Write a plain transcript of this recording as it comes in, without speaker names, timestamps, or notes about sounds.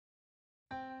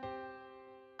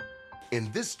In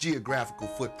this geographical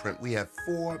footprint, we have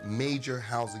 4 major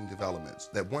housing developments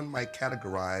that one might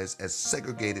categorize as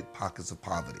segregated pockets of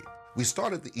poverty. We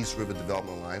started the East River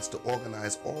Development Alliance to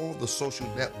organize all the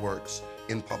social networks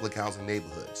in public housing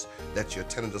neighborhoods. That's your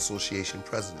tenant association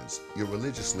presidents, your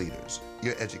religious leaders,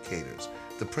 your educators,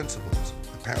 the principals,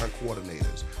 the parent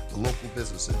coordinators, the local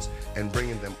businesses, and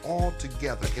bringing them all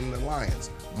together in an alliance,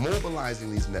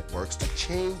 mobilizing these networks to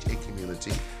change a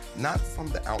community, not from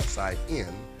the outside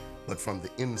in, but from the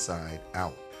inside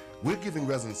out. We're giving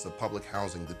residents of public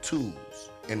housing the tools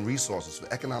and resources for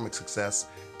economic success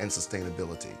and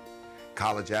sustainability.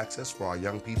 College access for our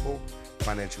young people,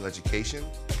 financial education,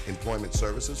 employment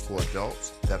services for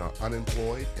adults that are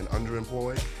unemployed and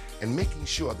underemployed, and making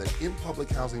sure that in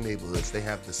public housing neighborhoods they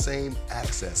have the same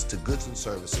access to goods and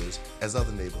services as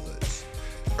other neighborhoods.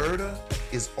 ERDA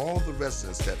is all the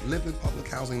residents that live in public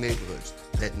housing neighborhoods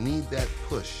that need that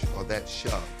push or that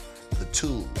shove, the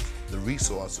tools, the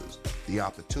resources, the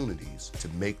opportunities to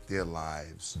make their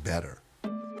lives better.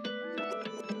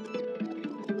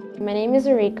 My name is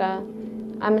Erika.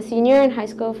 I'm a senior in high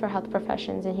school for health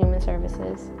professions and human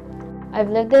services. I've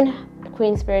lived in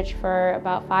Queensbridge for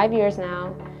about 5 years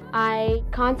now. I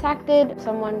contacted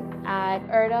someone at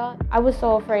ERDA. I was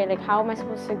so afraid, like, how am I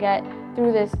supposed to get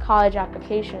through this college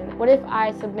application? What if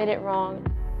I submit it wrong?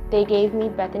 They gave me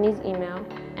Bethany's email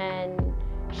and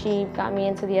she got me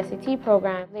into the SAT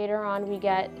program. Later on, we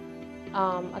get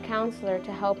a counselor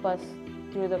to help us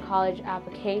through the college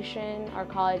application, our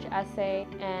college essay,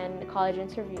 and the college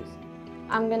interviews.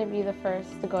 I'm gonna be the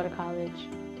first to go to college,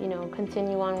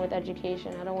 continue on with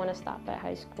education. I don't want to stop at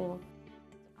high school.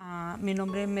 Mi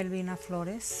nombre es Melvina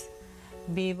Flores.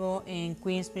 Vivo en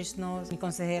Queensbridge, mi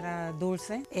consejera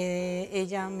Dulce.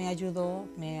 Ella me ayudó,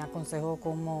 me aconsejó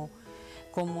cómo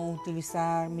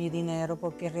utilizar mi dinero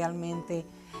porque realmente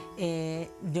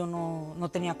yo no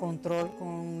tenía control.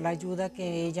 Con la ayuda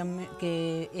que ella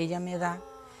me da,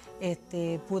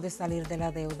 pude salir de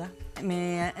la deuda.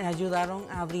 Me ayudaron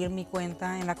a abrir mi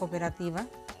cuenta en la cooperativa.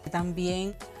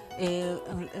 También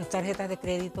tarjetas de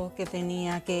crédito que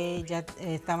tenía que ya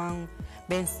estaban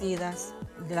vencidas.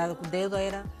 La deuda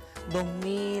era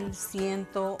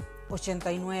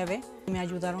 2.189. Me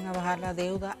ayudaron a bajar la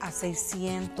deuda a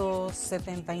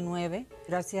 679.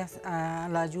 Gracias a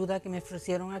la ayuda que me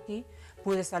ofrecieron aquí,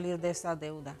 pude salir de esa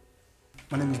deuda.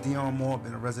 My name is Dion Moore. I've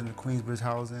been a resident of Queensbridge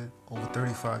Housing over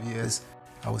 35 years.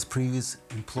 I was previously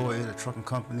employed at a trucking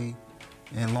company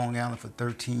in Long Island for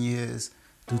 13 years.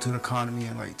 Due to the economy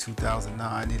in like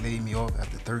 2009, they laid me off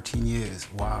after 13 years.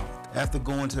 Wow. After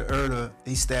going to ERDA,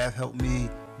 their staff helped me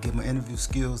get my interview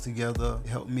skills together,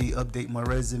 helped me update my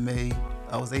resume.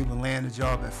 I was able to land a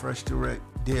job at Fresh Direct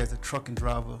there as a trucking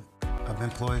driver. I've been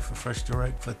employed for Fresh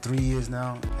Direct for 3 years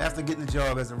now. After getting the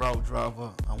job as a route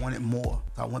driver, I wanted more.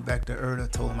 I went back to ERDA,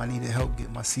 told them I needed help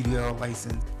get my CDL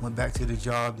license, went back to the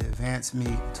job that advanced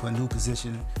me to a new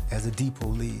position as a depot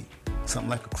lead, something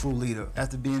like a crew leader.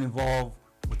 After being involved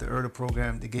with the ERDA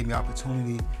program, they gave me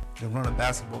opportunity to run a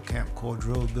basketball camp called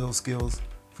Drill Build Skills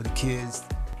for the kids,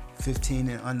 15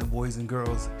 and under boys and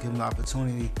girls, give them the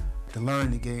opportunity to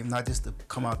learn the game, not just to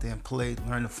come out there and play,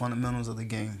 learn the fundamentals of the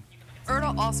game.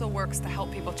 ERDA also works to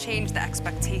help people change the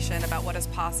expectation about what is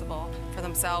possible for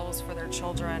themselves, for their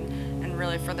children, and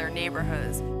really for their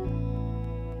neighborhoods.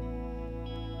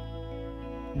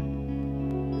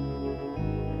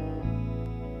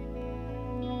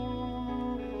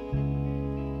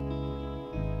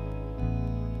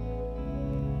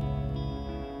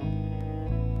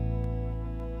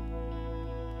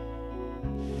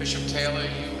 Bishop Taylor,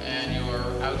 you and your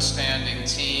outstanding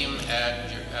team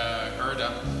at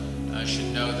ERDA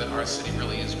should know that our city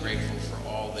really is grateful for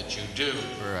all that you do.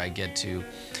 Where I get to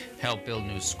help build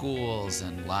new schools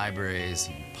and libraries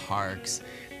and parks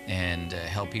and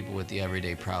help people with the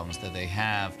everyday problems that they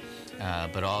have,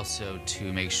 but also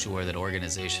to make sure that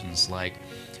organizations like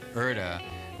ERDA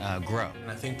grow.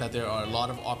 And I think that there are a lot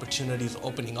of opportunities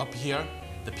opening up here.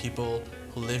 The people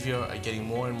who live here are getting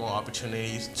more and more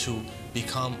opportunities to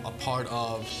become a part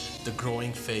of the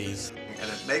growing phase. And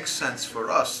it makes sense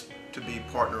for us to be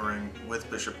partnering with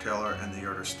Bishop Taylor and the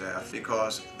ERDA staff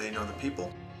because they know the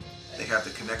people, they have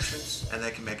the connections, and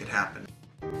they can make it happen.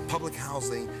 Public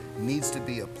housing needs to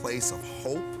be a place of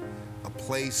hope, a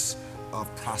place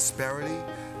of prosperity,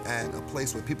 and a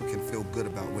place where people can feel good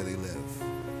about where they live.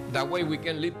 That way we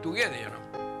can live together,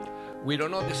 We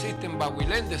don't know the system, but we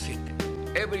learn the system.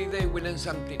 Every day we learn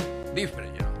something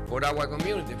different, for our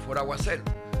community, for ourselves,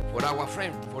 for our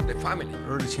friends, for the family.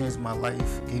 ERDA changed my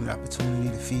life, gave me the opportunity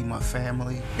to feed my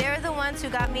family. They're the ones who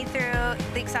got me through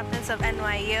the acceptance of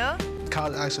NYU.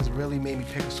 college actions really made me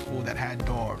pick a school that had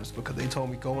dorms because they told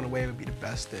me going away would be the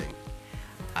best thing.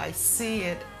 I see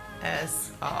it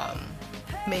as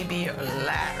maybe a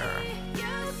ladder